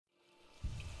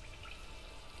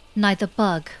Neither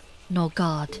bug nor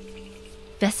god.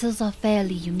 Vessels are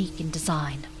fairly unique in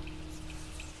design.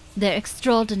 Their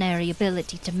extraordinary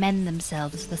ability to mend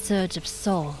themselves the surge of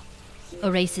soul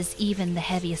erases even the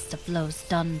heaviest of blows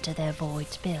done to their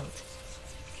void build.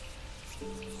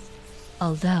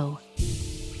 Although,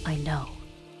 I know,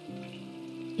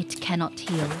 it cannot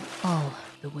heal all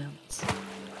the wounds.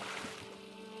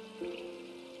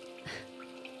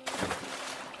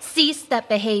 Cease that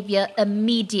behavior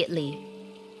immediately.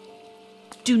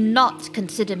 Do not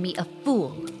consider me a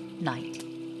fool, knight.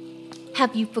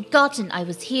 Have you forgotten I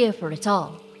was here for it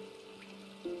all?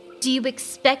 Do you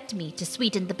expect me to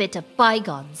sweeten the bit of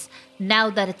bygones now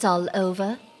that it's all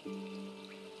over?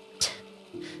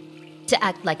 To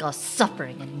act like our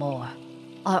suffering and more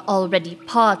are already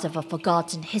part of a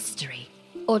forgotten history,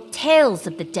 or tales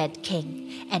of the dead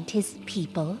king and his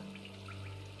people?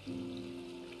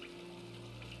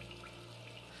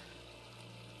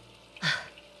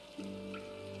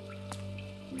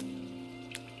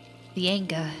 The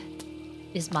anger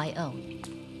is my own.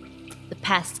 The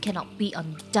past cannot be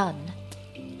undone.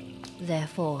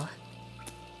 Therefore,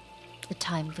 the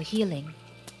time for healing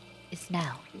is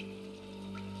now.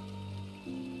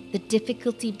 The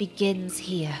difficulty begins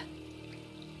here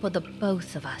for the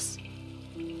both of us.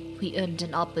 We earned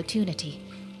an opportunity,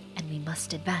 and we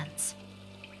must advance.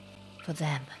 For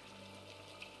them.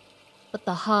 But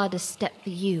the hardest step for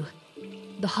you,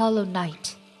 the Hollow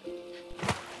Knight,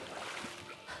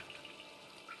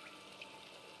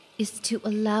 is to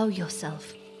allow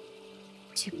yourself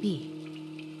to be.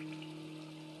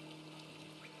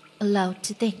 Allowed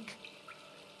to think,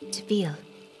 to feel,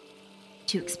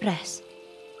 to express.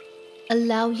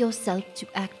 Allow yourself to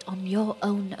act on your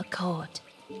own accord.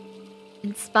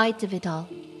 In spite of it all,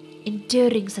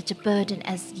 enduring such a burden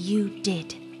as you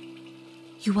did,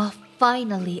 you are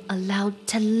finally allowed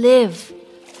to live.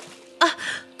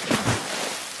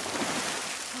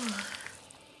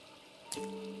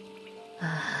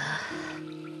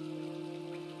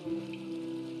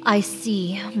 I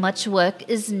see much work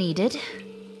is needed.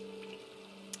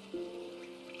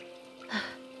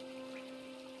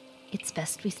 It's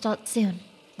best we start soon,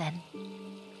 then.